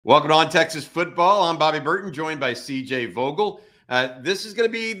Welcome on Texas football. I'm Bobby Burton, joined by CJ Vogel. This is going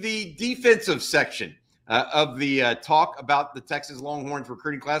to be the defensive section of the talk about the Texas Longhorns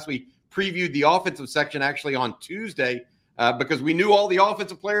recruiting class. We previewed the offensive section actually on Tuesday because we knew all the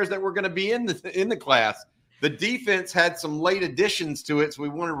offensive players that were going to be in the class. The defense had some late additions to it, so we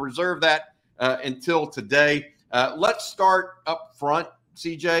want to reserve that until today. Let's start up front,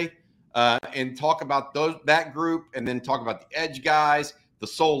 CJ, and talk about that group, and then talk about the edge guys, the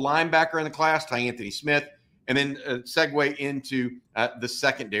sole linebacker in the class, Tyanthony Smith, and then segue into the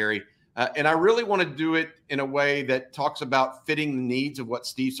secondary. And I really want to do it in a way that talks about fitting the needs of what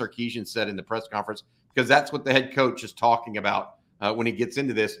Steve Sarkisian said in the press conference, because that's what the head coach is talking about when he gets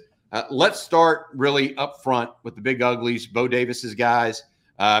into this. Let's start really up front with the big uglies, Bo Davis's guys.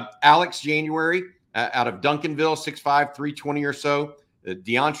 Alex January out of Duncanville, 6'5", 320 or so.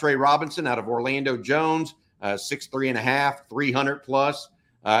 DeAndre Robinson out of Orlando Jones, 6'3.5", 300 plus.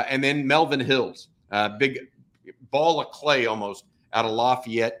 And then Melvin Hills, big ball of clay almost out of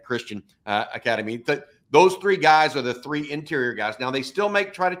Lafayette Christian Academy. Those three guys are the three interior guys. Now, they still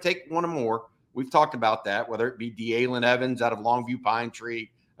try to take one or more. We've talked about that, whether it be D'Alen Evans out of Longview Pine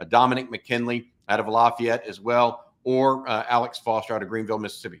Tree, Dominic McKinley out of Lafayette as well, or Alex Foster out of Greenville,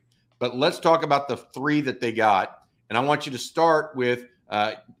 Mississippi. But let's talk about the three that they got. And I want you to start with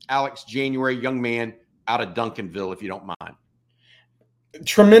Alex January, young man out of Duncanville, if you don't mind.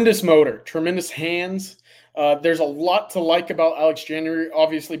 Tremendous motor, tremendous hands. There's a lot to like about Alex January,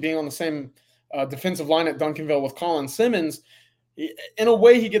 obviously being on the same defensive line at Duncanville with Colin Simmons. In a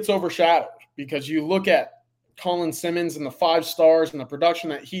way, he gets overshadowed because you look at Colin Simmons and the 5 stars and the production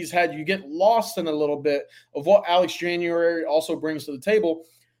that he's had, you get lost in a little bit of what Alex January also brings to the table.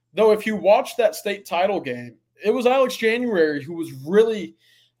 Though if you watch that state title game, it was Alex January who was really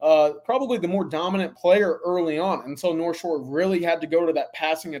probably the more dominant player early on until North Shore really had to go to that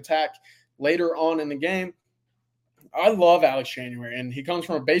passing attack later on in the game. I love Alex January, and he comes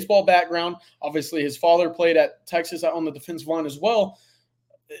from a baseball background. Obviously, his father played at Texas on the defensive line as well.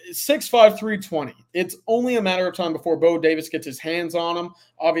 6'5", 320. It's only a matter of time before Bo Davis gets his hands on him.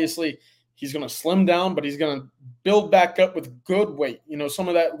 Obviously, he's going to slim down, but he's going to build back up with good weight. You know, some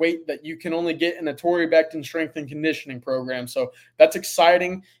of that weight that you can only get in a Torrey Becton strength and conditioning program. So that's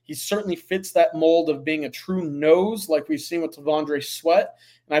exciting. He certainly fits that mold of being a true nose like we've seen with T'Vondre Sweat.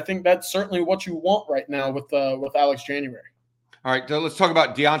 And I think that's certainly what you want right now with Alex January. All right, so let's talk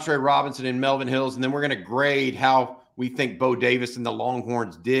about DeAndre Robinson and Melvin Hills, and then we're going to grade how we think Bo Davis and the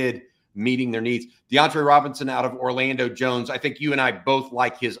Longhorns did meeting their needs. DeAndre Robinson out of Orlando Jones, I think you and I both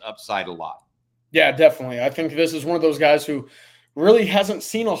like his upside a lot. Yeah, definitely. I think this is one of those guys who really hasn't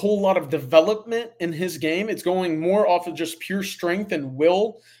seen a whole lot of development in his game. It's going more off of just pure strength and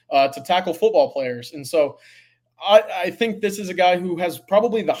will to tackle football players. And so I think this is a guy who has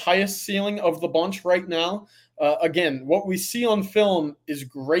probably the highest ceiling of the bunch right now. Again, what we see on film is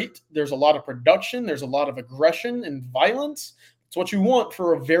great. There's a lot of production. There's a lot of aggression and violence. It's what you want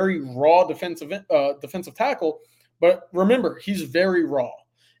for a very raw defensive tackle. But remember, he's very raw.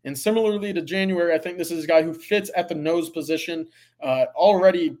 And similarly to January, I think this is a guy who fits at the nose position,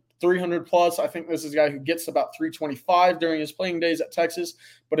 already 300 plus. I think this is a guy who gets about 325 during his playing days at Texas,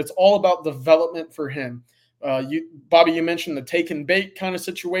 but it's all about development for him. Bobby, you mentioned the take and bait kind of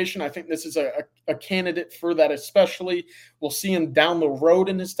situation. I think this is a candidate for that especially. We'll see him down the road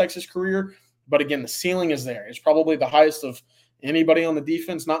in his Texas career. But again, the ceiling is there. It's probably the highest of anybody on the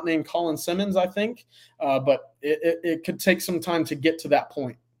defense, not named Colin Simmons, I think. But it could take some time to get to that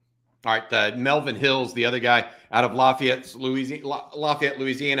point. All right, Melvin Hills, the other guy out of Lafayette,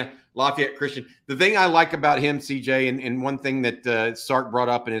 Louisiana, Lafayette Christian. The thing I like about him, CJ, and one thing that Sark brought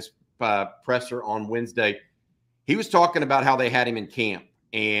up in his presser on Wednesday, he was talking about how they had him in camp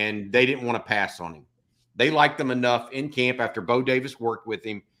and they didn't want to pass on him. They liked him enough in camp after Bo Davis worked with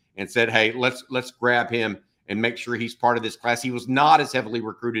him and said, hey, let's grab him and make sure he's part of this class. He was not as heavily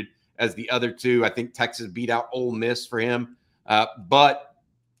recruited as the other two. I think Texas beat out Ole Miss for him, but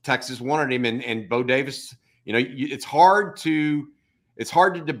Texas wanted him, and Bo Davis, you know, it's hard to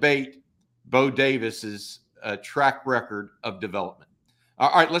debate Bo Davis's track record of development. All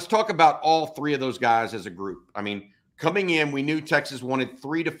right, let's talk about all three of those guys as a group. I mean, coming in, we knew Texas wanted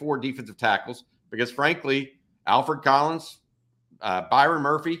 3 to 4 defensive tackles because, frankly, Alfred Collins, Byron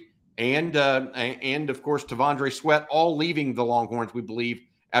Murphy, and of course T'Vondre Sweat, all leaving the Longhorns, we believe,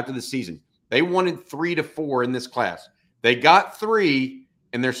 after the season. They wanted 3 to 4 in this class. They got 3.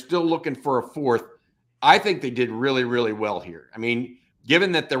 And they're still looking for a 4th. I think they did really, really well here. I mean,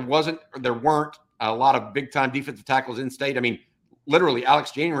 given that there weren't a lot of big-time defensive tackles in state. I mean, literally,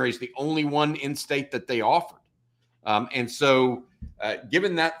 Alex January is the only one in state that they offered. And so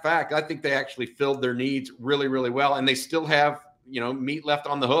given that fact, I think they actually filled their needs really, really well, and they still have meat left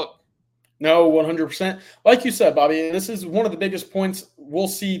on the hook. No, 100%. Like you said, Bobby, and this is one of the biggest points we'll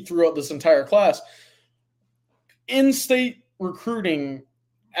see throughout this entire class. In-state recruiting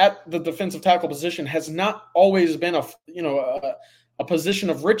at the defensive tackle position has not always been a position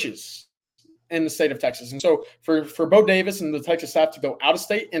of riches in the state of Texas. And so for Bo Davis and the Texas staff to go out of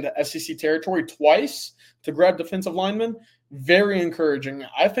state into SEC territory twice to grab defensive linemen, very encouraging.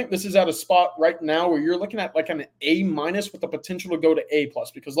 I think this is at a spot right now where you're looking at like an A- with the potential to go to A+,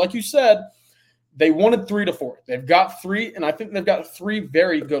 because like you said, they wanted 3 to 4. They've got 3, and I think they've got 3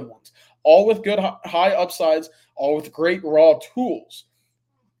 very good ones, all with good high upsides, all with great raw tools.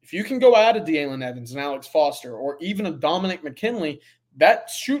 If you can go add a D'Alen Evans and Alex Foster, or even a Dominic McKinley, that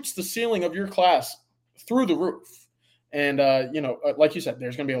shoots the ceiling of your class through the roof. And, like you said,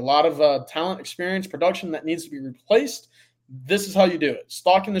 there's going to be a lot of talent, experience, production that needs to be replaced. This is how you do it.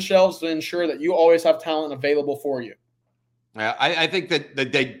 Stocking the shelves to ensure that you always have talent available for you. I think that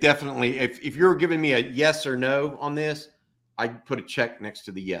they definitely, if you're giving me a yes or no on this, I'd put a check next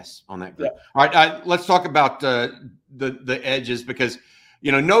to the yes on that group. Yeah. All right, let's talk about the edges, because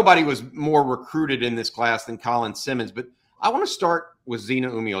nobody was more recruited in this class than Colin Simmons. But I want to start with Zina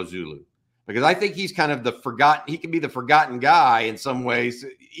Umeozulu, because I think he's kind of he can be the forgotten guy in some ways,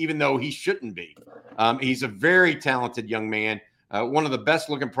 even though he shouldn't be. He's a very talented young man, one of the best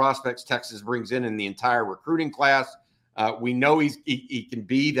looking prospects Texas brings in the entire recruiting class. We know he can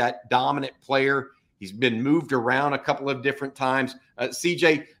be that dominant player. He's been moved around a couple of different times.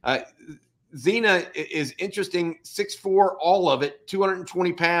 CJ, Zina is interesting, 6'4", all of it,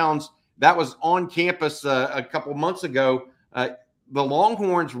 220 pounds. That was on campus a couple months ago. The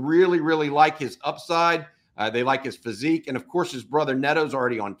Longhorns really, really like his upside. They like his physique. And, of course, his brother Neto's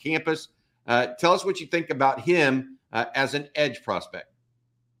already on campus. Tell us what you think about him as an edge prospect.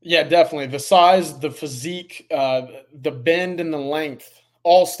 Yeah, definitely. The size, the physique, the bend, and the length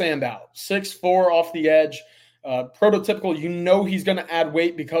all stand out. 6'4" off the edge. Prototypical. He's going to add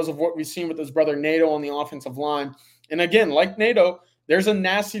weight because of what we've seen with his brother Neto on the offensive line. And again, like Neto, there's a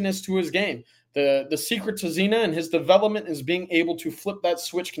nastiness to his game. The secret to Zina and his development is being able to flip that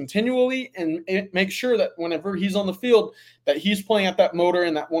switch continually and make sure that whenever he's on the field, that he's playing at that motor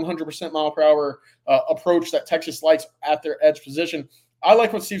and that 100% mile per hour approach that Texas likes at their edge position. I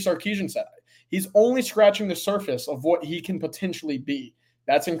like what Steve Sarkisian said. He's only scratching the surface of what he can potentially be.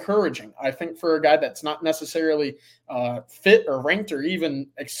 That's encouraging. I think for a guy that's not necessarily fit or ranked or even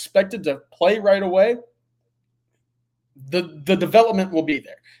expected to play right away, the development will be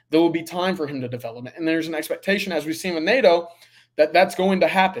there. There will be time for him to develop it. And there's an expectation, as we've seen with Neto, that's going to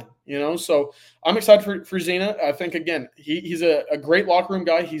happen. So I'm excited for Zina. I think, again, he's a great locker room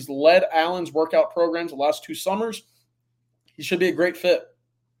guy. He's led Allen's workout programs the last 2 summers. He should be a great fit.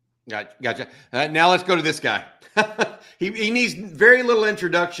 Gotcha. Now let's go to this guy. He needs very little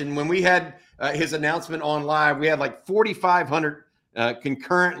introduction. When we had his announcement on live, we had like 4,500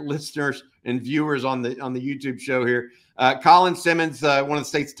 concurrent listeners and viewers on the YouTube show here. Colin Simmons, one of the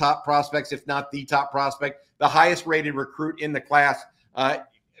state's top prospects, if not the top prospect, the highest rated recruit in the class.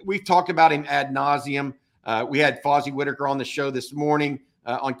 We've talked about him ad nauseum. We had Fozzie Whitaker on the show this morning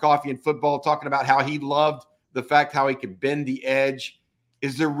on Coffee and Football, talking about how he loved the fact how he could bend the edge.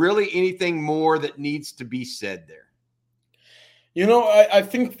 Is there really anything more that needs to be said there? I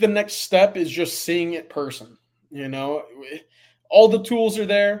think the next step is just seeing it person. All the tools are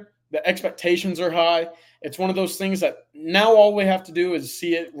there. The expectations are high. It's one of those things that now all we have to do is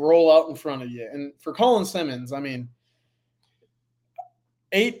see it roll out in front of you. And for Colin Simmons,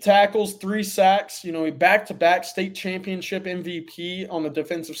 8 tackles, 3 sacks, back-to-back state championship MVP on the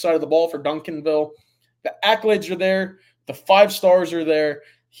defensive side of the ball for Duncanville. The accolades are there. The 5 stars are there.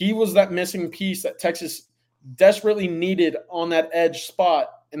 He was that missing piece that Texas desperately needed on that edge spot,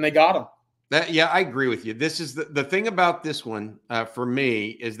 and they got him. I agree with you. This is the thing about this one for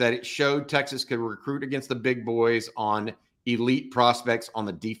me is that it showed Texas could recruit against the big boys on elite prospects on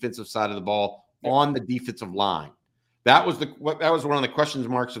the defensive side of the ball, on the defensive line. That was one of the question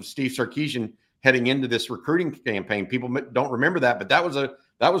marks of Steve Sarkisian heading into this recruiting campaign. People don't remember that, but that was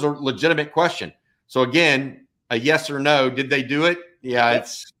a legitimate question. So again, a yes or no. Did they do it? Yeah,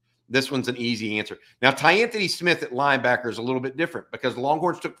 this one's an easy answer. Now, Tyanthony Smith at linebacker is a little bit different because the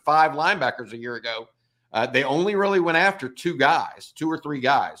Longhorns took 5 linebackers a year ago. They only really went after 2 or 3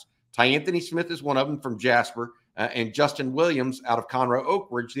 guys. Tyanthony Smith is one of them from Jasper, and Justin Williams out of Conroe Oak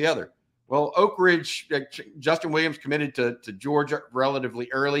Ridge the other. Well, Oak Ridge, Justin Williams committed to Georgia relatively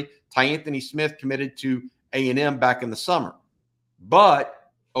early. Tyanthony Smith committed to A&M back in the summer.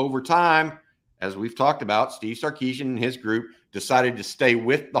 But over time, as we've talked about, Steve Sarkisian and his group decided to stay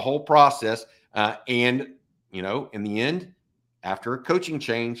with the whole process. And, in the end, after a coaching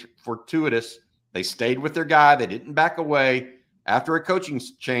change, fortuitous, they stayed with their guy. They didn't back away. After a coaching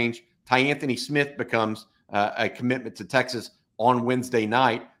change, Tyanthony Smith becomes a commitment to Texas on Wednesday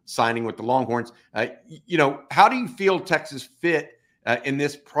night, signing with the Longhorns. How do you feel Texas fit in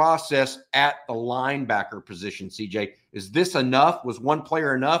this process at the linebacker position, CJ? Is this enough? Was one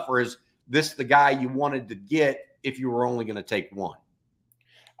player enough, or is this the guy you wanted to get if you were only going to take one?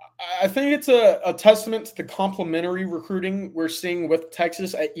 I think it's a testament to the complementary recruiting we're seeing with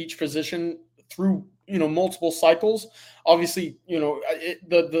Texas at each position through multiple cycles. Obviously,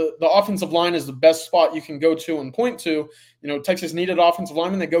 the offensive line is the best spot you can go to and point to. Texas needed offensive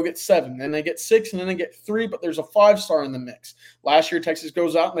linemen. They go get 7, then they get 6, and then they get 3, but there's a 5-star in the mix. Last year, Texas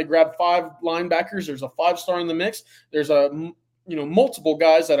goes out and they grab 5 linebackers. There's a 5-star in the mix. There's multiple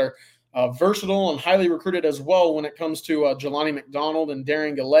guys that are versatile and highly recruited as well when it comes to Jelani McDonald and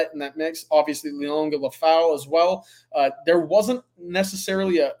Darian Gillette in that mix. Obviously, Leonga Lafau as well. There wasn't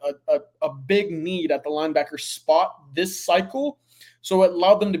necessarily a big need at the linebacker spot this cycle, so it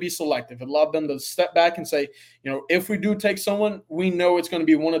allowed them to be selective. It allowed them to step back and say, if we do take someone, we know it's going to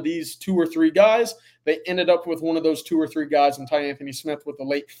be one of these 2 or 3 guys. They ended up with one of those 2 or 3 guys in Tyanthony Smith with the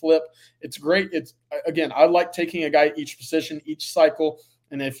late flip. It's great. I like taking a guy at each position, each cycle,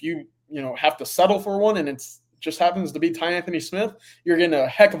 and if you have to settle for one and it just happens to be Tyanthony Smith, you're getting a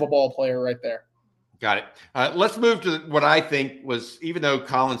heck of a ball player right there. Got it. Let's move to what I think was, even though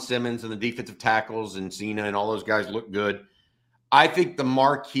Colin Simmons and the defensive tackles and Cena and all those guys look good, I think the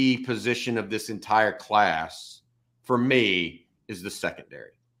marquee position of this entire class for me is the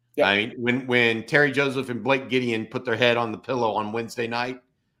secondary. Yep. I mean, when Terry Joseph and Blake Gideon put their head on the pillow on Wednesday night,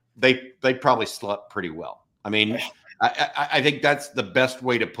 they probably slept pretty well. I mean, I think that's the best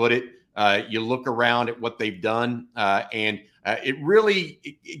way to put it. You look around at what they've done, and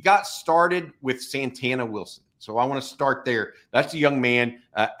it got started with Santana Wilson. So I want to start there. That's a young man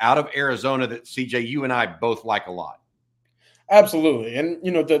out of Arizona that, CJ, you and I both like a lot. Absolutely. And,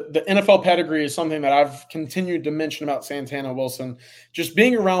 the NFL pedigree is something that I've continued to mention about Santana Wilson. Just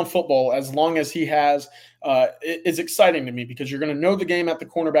being around football as long as he has is exciting to me, because you're going to know the game at the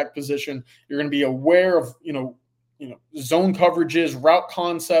cornerback position. You're going to be aware of, zone coverages, route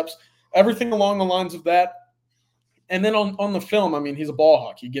concepts, everything along the lines of that. And then on the film, I mean, he's a ball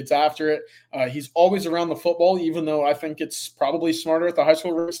hawk. He gets after it. He's always around the football, even though I think it's probably smarter at the high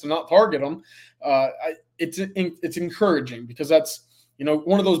school ranks to not target him. It's encouraging, because that's,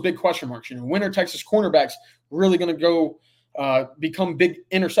 one of those big question marks. When are Texas cornerbacks really going to go become big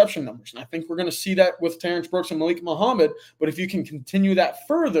interception numbers? And I think we're going to see that with Terrence Brooks and Malik Muhammad. But if you can continue that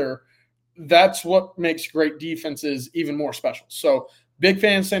further, that's what makes great defenses even more special. So big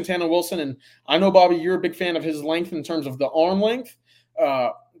fan of Santana Wilson. And I know, Bobby, you're a big fan of his length in terms of the arm length.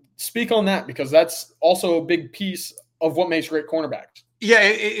 Speak on that, because that's also a big piece of what makes great cornerbacks. Yeah,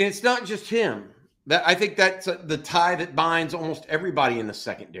 it's not just him. I think that's the tie that binds almost everybody in the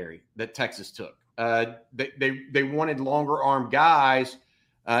secondary that Texas took. They wanted longer arm guys,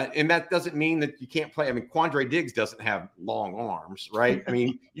 and that doesn't mean that you can't play. I mean, Quandre Diggs doesn't have long arms, right? I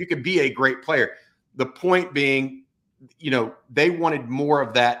mean, you could be a great player. The point being, they wanted more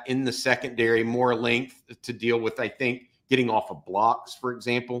of that in the secondary, more length to deal with, I think, getting off of blocks, for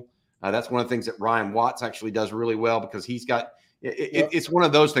example. That's one of the things that Ryan Watts actually does really well, because he's got it's one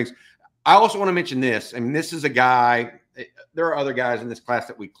of those things. I also want to mention this. I mean, this is a guy. There are other guys in this class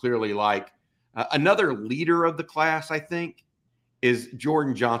that we clearly like. Another leader of the class, I think, is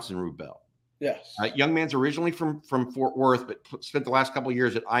Jordan Johnson-Rubel. Yes. Young man's originally from Fort Worth, but spent the last couple of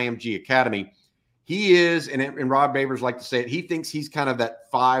years at IMG Academy. He is, and Rob Babers like to say it, he thinks he's kind of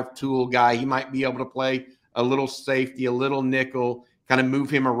that 5-tool guy. He might be able to play a little safety, a little nickel, kind of move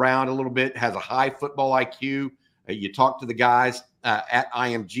him around a little bit, has a high football IQ. You talk to the guys at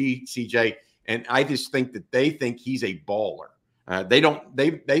IMG, CJ, and I just think that they think he's a baller.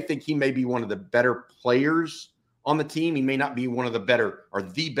 They think he may be one of the better players on the team. He may not be one of the better or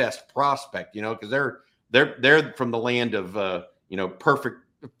the best prospect, because they're from the land of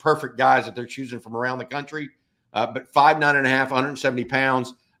perfect guys that they're choosing from around the country. But 5'9.5", 170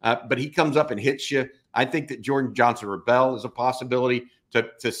 pounds. But he comes up and hits you. I think that Jordan Johnson-Rubel is a possibility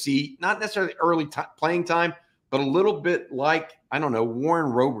to see, not necessarily early playing time, but a little bit like, I don't know,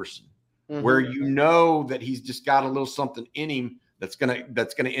 Warren Roberson, where that he's just got a little something in him that's gonna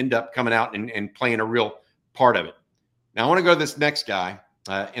end up coming out and playing a real part of it. Now I want to go to this next guy,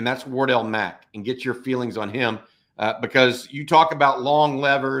 and that's Wardell Mack, and get your feelings on him, because you talk about long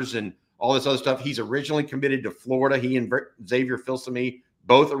levers and all this other stuff. He's originally committed to Florida. He and Xavier Filsaime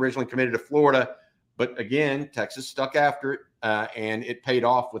both originally committed to Florida. But again, Texas stuck after it, and it paid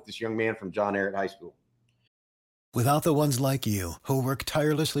off with this young man from John Ehret High School. Without the ones like you, who work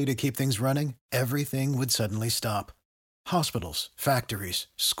tirelessly to keep things running, everything would suddenly stop. Hospitals, factories,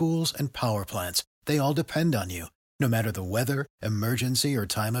 schools, and power plants, they all depend on you. No matter the weather, emergency, or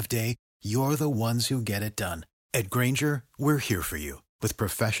time of day, you're the ones who get it done. At Grainger, we're here for you with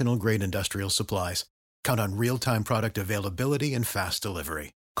professional-grade industrial supplies. Count on real-time product availability and fast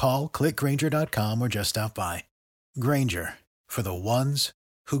delivery. Call, clickgrainger.com, or just stop by. Grainger, for the ones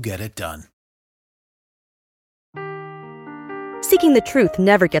who get it done. Seeking the truth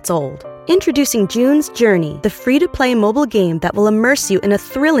never gets old. Introducing June's Journey, the free-to-play mobile game that will immerse you in a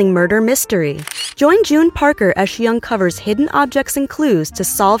thrilling murder mystery. Join June Parker as she uncovers hidden objects and clues to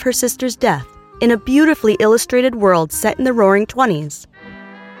solve her sister's death in a beautifully illustrated world set in the Roaring '20s.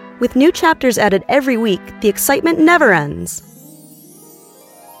 With new chapters added every week, the excitement never ends.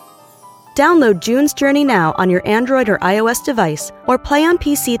 Download June's Journey now on your Android or iOS device, or play on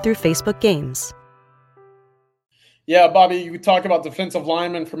PC through Facebook Games. Yeah, Bobby, you talk about defensive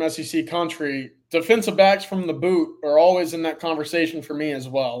linemen from SEC country. Defensive backs from the boot are always in that conversation for me as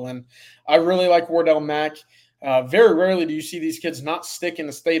well. And I really like Wardell Mack. Very rarely do you see these kids not stick in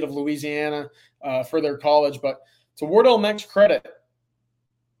the state of Louisiana for their college. But to Wardell Mack's credit,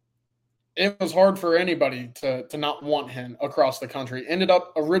 it was hard for anybody to not want him across the country. Ended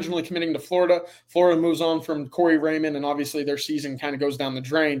up originally committing to Florida. Florida moves on from Corey Raymond, and obviously their season kind of goes down the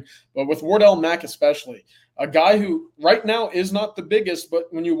drain. But with Wardell Mack especially, a guy who right now is not the biggest, but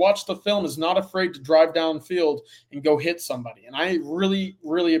when you watch the film is not afraid to drive downfield and go hit somebody. And I really,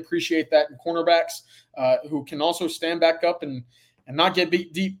 really appreciate that in cornerbacks who can also stand back up and not get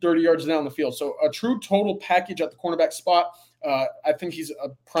beat deep 30 yards down the field. So a true total package at the cornerback spot. I think he's a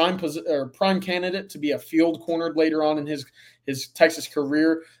prime candidate to be a field corner later on in his Texas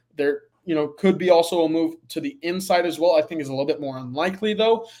career. There, could be also a move to the inside as well. I think is a little bit more unlikely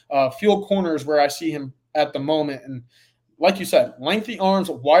though. Field corner is where I see him at the moment. And like you said, lengthy arms,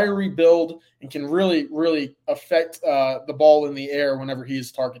 wiry build, and can really, really affect the ball in the air whenever he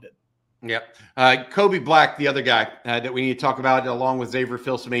is targeted. Yep. Kobe Black, the other guy that we need to talk about along with Xavier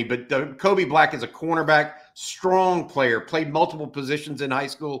Filsaime. But Kobe Black is a cornerback, strong player, played multiple positions in high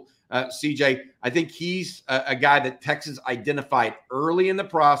school. CJ, I think he's a guy that Texas identified early in the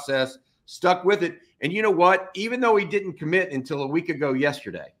process, stuck with it. And you know what? Even though he didn't commit until a week ago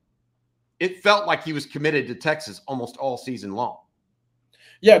yesterday, it felt like he was committed to Texas almost all season long.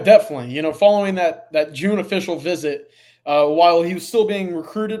 Yeah, definitely. Following that June official visit, while he was still being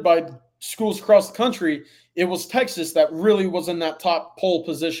recruited by schools across the country, it was Texas that really was in that top pole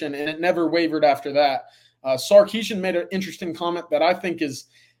position, and it never wavered after that. Sarkisian made an interesting comment that I think is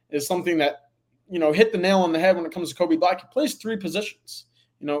something that, hit the nail on the head when it comes to Kobe Black. He plays three positions.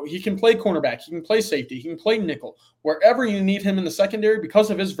 He can play cornerback, he can play safety, he can play nickel. Wherever you need him in the secondary, because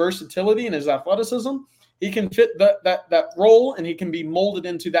of his versatility and his athleticism, he can fit that role, and he can be molded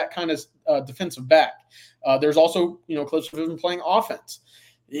into that kind of defensive back. There's also, clips of him playing offense.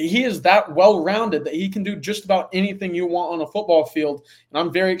 He is that well-rounded that he can do just about anything you want on a football field, and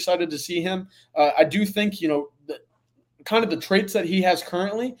I'm very excited to see him. I do think, kind of the traits that he has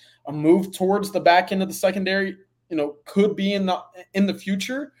currently, a move towards the back end of the secondary, could be in the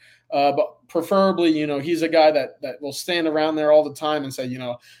future, but preferably, he's a guy that will stand around there all the time and say,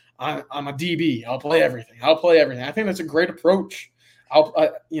 I'm a DB. I'll play everything. I think that's a great approach.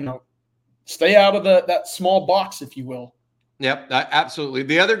 I'll stay out of that small box, if you will. Yep, absolutely.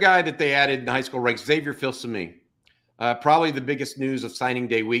 The other guy that they added in high school ranks, Xavier Filsaime. Probably the biggest news of signing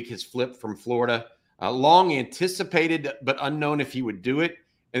day week, his flip from Florida. Long anticipated, but unknown if he would do it.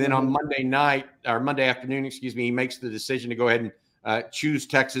 And then on Monday afternoon, he makes the decision to go ahead and choose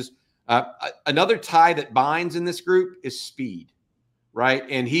Texas. Another tie that binds in this group is speed, right?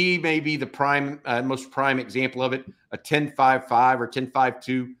 And he may be the most prime example of it, a 10.55 or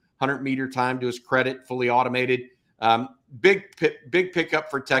 10.52 100-meter time to his credit, fully automated. Big pickup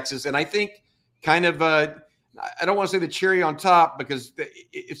for Texas. And I think kind of, I don't want to say the cherry on top, because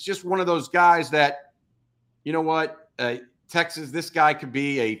it's just one of those guys that, Texas, this guy could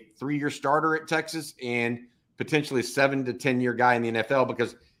be a 3-year starter at Texas and potentially a 7 to 10-year guy in the NFL,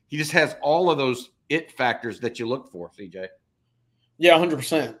 because he just has all of those it factors that you look for, CJ. Yeah,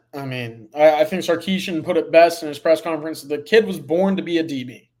 100%. I mean, I think Sarkisian put it best in his press conference. The kid was born to be a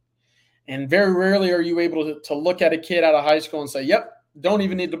DB. And very rarely are you able to look at a kid out of high school and say, yep, don't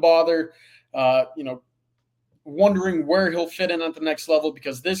even need to bother, wondering where he'll fit in at the next level,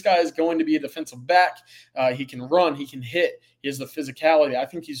 because this guy is going to be a defensive back. He can run, he can hit, he has the physicality. I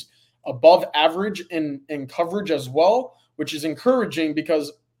think he's above average in coverage as well, which is encouraging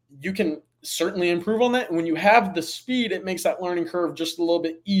because you can certainly improve on that. And when you have the speed, it makes that learning curve just a little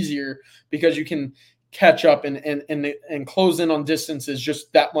bit easier because you can catch up and close in on distances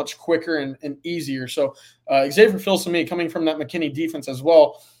just that much quicker and easier. So Xavier Filsaime, coming from that McKinney defense as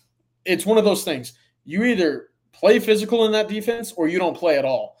well, it's one of those things. You either play physical in that defense or you don't play at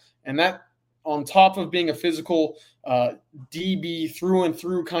all. And that, on top of being a physical DB through and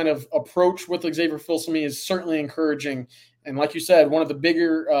through kind of approach with Xavier Filsaime, is certainly encouraging. And like you said, one of the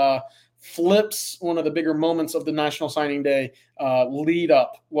bigger flips, one of the bigger moments of the National Signing Day lead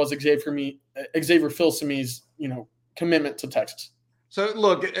up was Xavier Filsaime's, commitment to Texas. So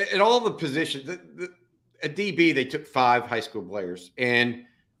look, at all the positions, at DB, they took 5 high school players. And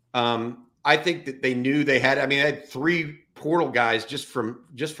I think that they knew they had 3 portal guys just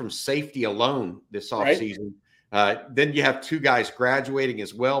from safety alone this offseason. Right. Then you have 2 guys graduating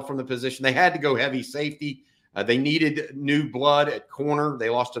as well from the position. They had to go heavy safety. They needed new blood at corner. They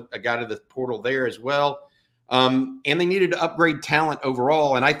lost a guy to the portal there as well. And they needed to upgrade talent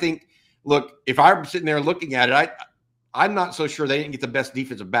overall. And I think, look, if I'm sitting there looking at it, I'm not so sure they didn't get the best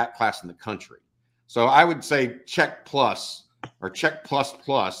defensive back class in the country. So I would say check plus or check plus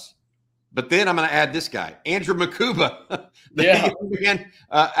plus. But then I'm going to add this guy, Andrew Makuba,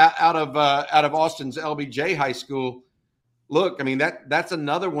 out of Austin's LBJ High School. Look, that's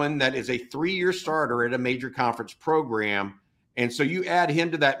another one that is a 3-year starter at a major conference program. And so you add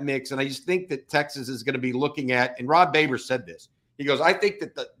him to that mix. And I just think that Texas is going to be looking at, and Rod Babers said this, he goes, I think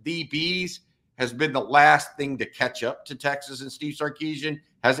that the DBs has been the last thing to catch up to Texas and Steve Sarkisian.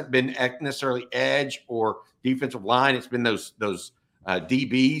 Hasn't been necessarily edge or defensive line. It's been those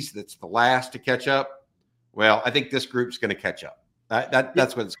DBs that's the last to catch up. Well, I think this group's going to catch up.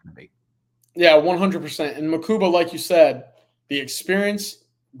 That's what it's going to be. Yeah, 100%. And Makuba, like you said, the experience,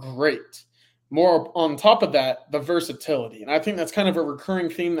 great. More on top of that, the versatility. And I think that's kind of a recurring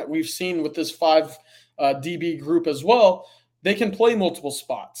theme that we've seen with this 5 DB group as well. They can play multiple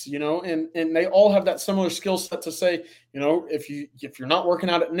spots, and they all have that similar skill set to say, if you're not working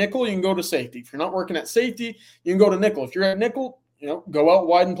out at nickel, you can go to safety. If you're not working at safety, you can go to nickel. If you're at nickel, go out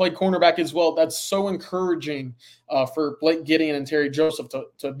wide and play cornerback as well. That's so encouraging for Blake Gideon and Terry Joseph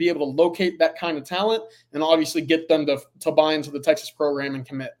to be able to locate that kind of talent and obviously get them to buy into the Texas program and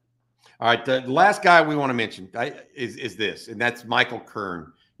commit. All right, the last guy we want to mention is this, and that's Michael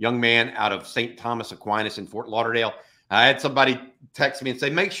Kern, young man out of St. Thomas Aquinas in Fort Lauderdale. I had somebody text me and say,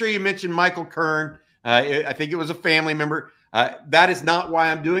 make sure you mention Michael Kern. I think it was a family member. That is not why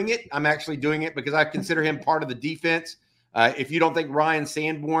I'm doing it. I'm actually doing it because I consider him part of the defense. If you don't think Ryan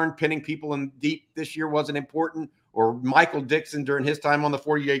Sanborn pinning people in deep this year wasn't important, or Michael Dixon during his time on the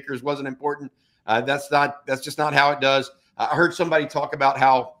 40 acres wasn't important, that's just not how it does. I heard somebody talk about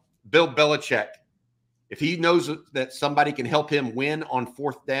how Bill Belichick, if he knows that somebody can help him win on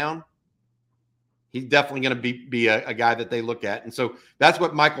 4th down, he's definitely going to be a guy that they look at. And so that's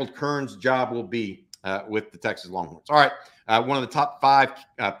what Michael Kern's job will be with the Texas Longhorns. All right, one of the top 5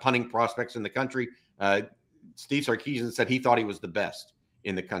 punting prospects in the country. Steve Sarkisian said he thought he was the best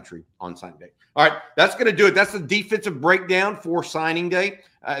in the country on signing day. All right, that's going to do it. That's the defensive breakdown for signing day.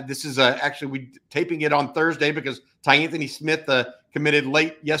 This is actually we taping it on Thursday because Ty Anthony Smith committed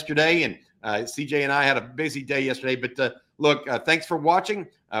late yesterday, and CJ and I had a busy day yesterday. But look, thanks for watching.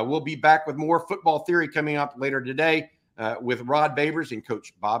 We'll be back with more football theory coming up later today with Rod Babers and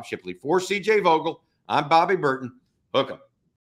Coach Bob Shipley. For CJ Vogel, I'm Bobby Burton. Hook 'em.